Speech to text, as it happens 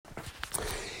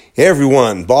Hey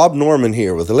everyone, Bob Norman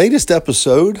here with the latest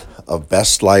episode of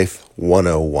Best Life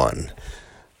 101.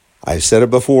 I've said it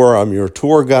before, I'm your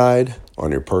tour guide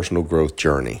on your personal growth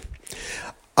journey.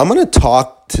 I'm going to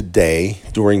talk today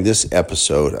during this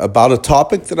episode about a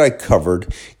topic that I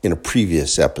covered in a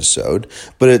previous episode,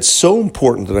 but it's so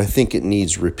important that I think it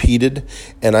needs repeated,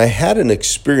 and I had an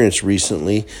experience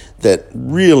recently that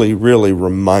really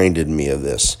reminded me of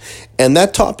this, and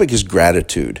that topic is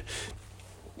gratitude.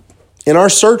 In our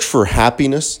search for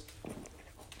happiness,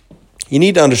 you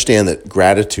need to understand that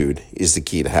gratitude is the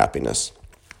key to happiness.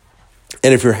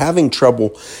 And if you're having trouble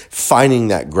finding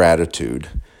that gratitude,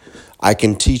 I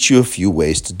can teach you a few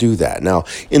ways to do that. Now,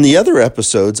 in the other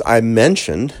episodes, I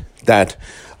mentioned that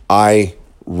I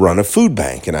run a food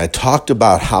bank, and I talked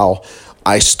about how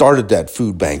I started that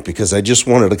food bank because I just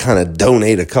wanted to kind of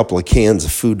donate a couple of cans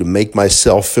of food to make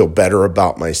myself feel better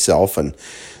about myself, and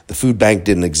the food bank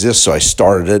didn't exist, so I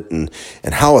started it, and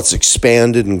how it's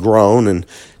expanded and grown, and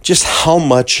just how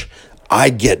much I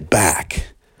get back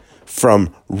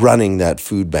from running that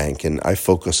food bank. And I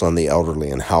focus on the elderly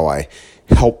and how I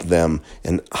help them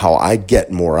and how I get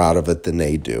more out of it than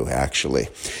they do, actually.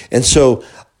 And so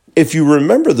if you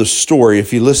remember the story,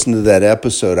 if you listen to that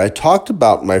episode, I talked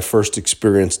about my first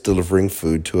experience delivering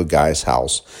food to a guy's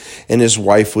house, and his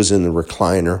wife was in the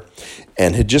recliner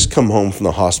and had just come home from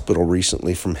the hospital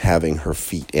recently from having her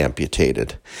feet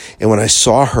amputated. And when I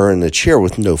saw her in the chair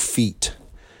with no feet,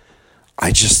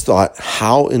 I just thought,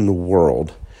 how in the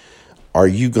world are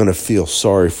you going to feel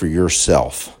sorry for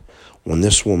yourself when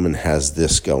this woman has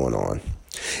this going on?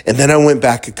 And then I went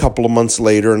back a couple of months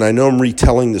later, and I know I'm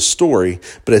retelling the story,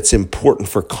 but it's important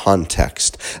for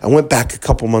context. I went back a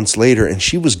couple months later, and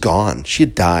she was gone. She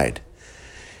had died.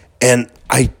 And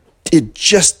it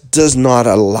just does not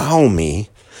allow me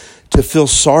to feel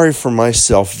sorry for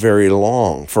myself very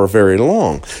long.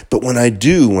 But when I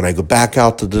do, when I go back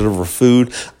out to deliver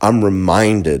food, I'm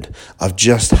reminded of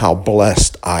just how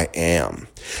blessed I am.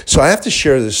 So I have to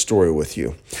share this story with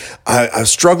you. I was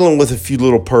struggling with a few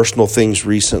little personal things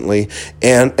recently,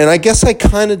 and I guess I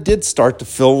kind of did start to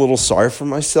feel a little sorry for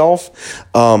myself.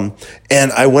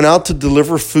 And I went out to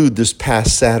deliver food this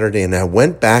past Saturday, and I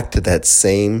went back to that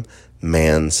same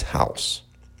man's house.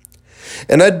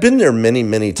 And I'd been there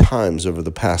many times over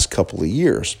the past couple of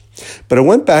years. But I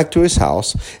went back to his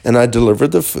house, and I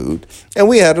delivered the food, and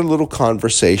we had a little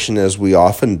conversation, as we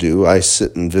often do. I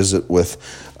sit and visit with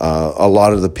a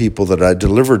lot of the people that I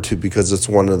delivered to, because it's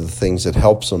one of the things that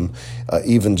helps them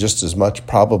even just as much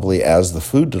probably as the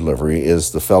food delivery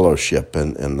is the fellowship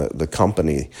and the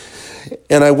company.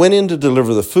 And I went in to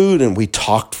deliver the food, and we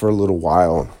talked for a little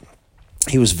while.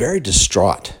 He was very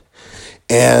distraught.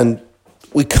 And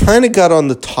we kind of got on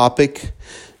the topic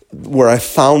where I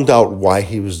found out why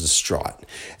he was distraught.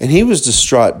 And he was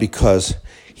distraught because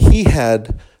he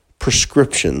had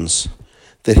prescriptions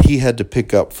that he had to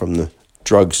pick up from the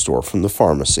drugstore, from the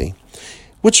pharmacy,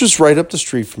 which was right up the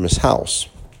street from his house.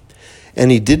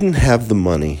 And he didn't have the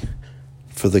money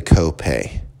for the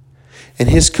copay. And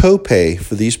his copay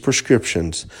for these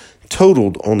prescriptions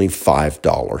totaled only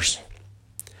 $5.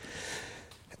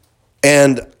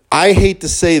 And I hate to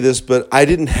say this, but I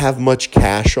didn't have much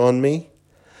cash on me.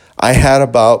 I had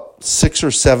about $6 or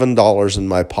 $7 in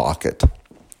my pocket.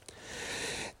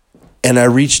 And I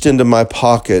reached into my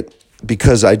pocket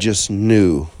because I just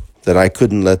knew that I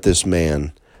couldn't let this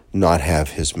man not have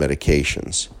his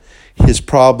medications. His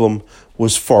problem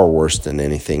was far worse than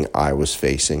anything I was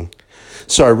facing.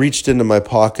 So I reached into my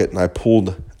pocket and I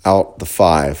pulled out the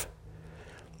 $5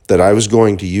 that I was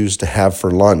going to use to have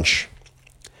for lunch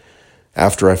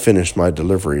after I finished my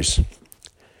deliveries,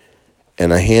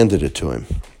 and I handed it to him.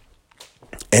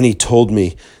 And he told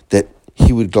me that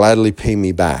he would gladly pay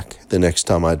me back the next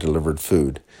time I delivered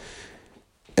food.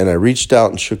 And I reached out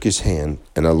and shook his hand,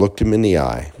 and I looked him in the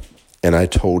eye, and I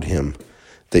told him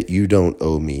that you don't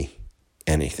owe me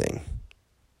anything.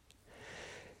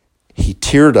 He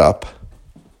teared up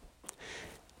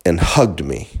and hugged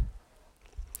me.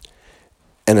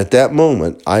 And at that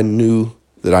moment, I knew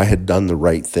that I had done the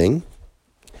right thing,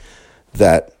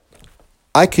 that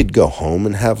I could go home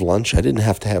and have lunch. I didn't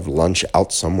have to have lunch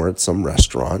out somewhere at some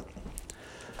restaurant.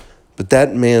 But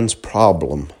that man's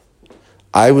problem,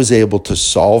 I was able to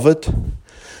solve it,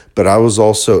 but I was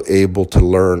also able to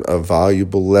learn a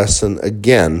valuable lesson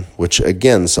again, which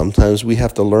again, sometimes we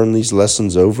have to learn these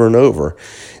lessons over and over.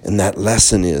 And that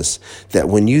lesson is that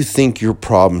when you think your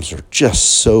problems are just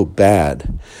so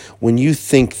bad, when you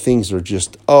think things are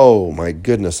just, oh my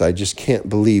goodness, I just can't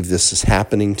believe this is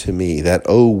happening to me, that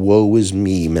oh, woe is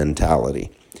me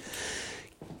mentality.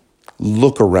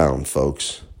 Look around,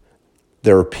 folks.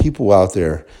 There are people out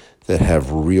there that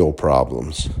have real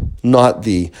problems. Not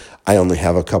the, I only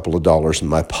have a couple of dollars in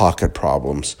my pocket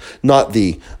problems. Not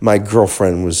the, my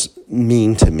girlfriend was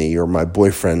mean to me, or my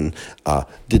boyfriend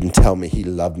didn't tell me he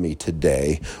loved me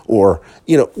today. Or,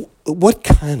 what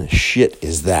kind of shit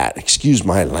is that? Excuse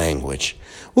my language.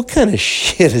 What kind of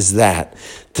shit is that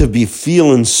to be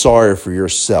feeling sorry for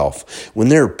yourself when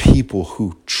there are people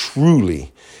who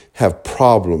truly have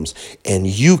problems and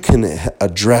you can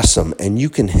address them and you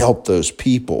can help those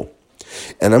people?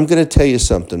 And I'm going to tell you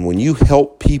something. When you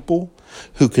help people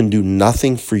who can do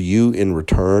nothing for you in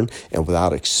return and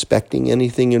without expecting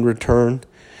anything in return,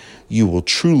 you will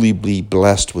truly be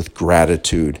blessed with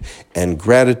gratitude. And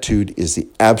gratitude is the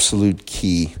absolute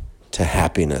key to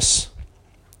happiness.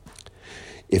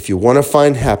 If you want to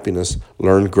find happiness,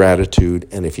 learn gratitude.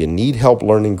 And if you need help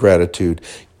learning gratitude,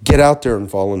 get out there and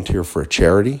volunteer for a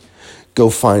charity. Go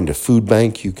find a food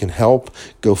bank you can help.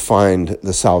 Go find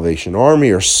the Salvation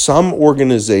Army or some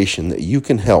organization that you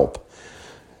can help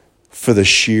for the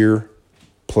sheer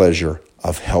pleasure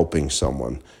of helping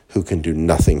someone who can do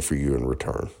nothing for you in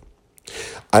return.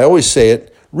 I always say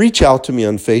it. Reach out to me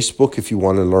on Facebook if you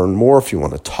want to learn more, if you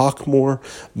want to talk more.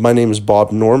 My name is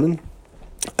Bob Norman.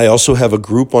 I also have a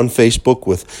group on Facebook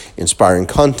with inspiring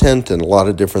content and a lot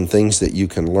of different things that you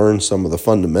can learn some of the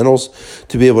fundamentals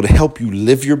to be able to help you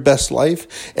live your best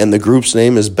life. And the group's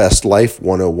name is Best Life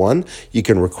 101. You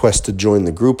can request to join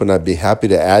the group, and I'd be happy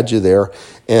to add you there.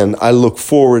 And I look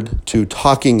forward to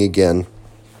talking again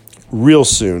real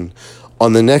soon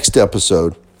on the next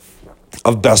episode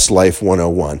of Best Life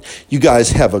 101. You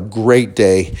guys have a great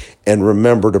day, and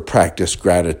remember to practice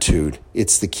gratitude.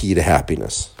 It's the key to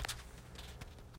happiness.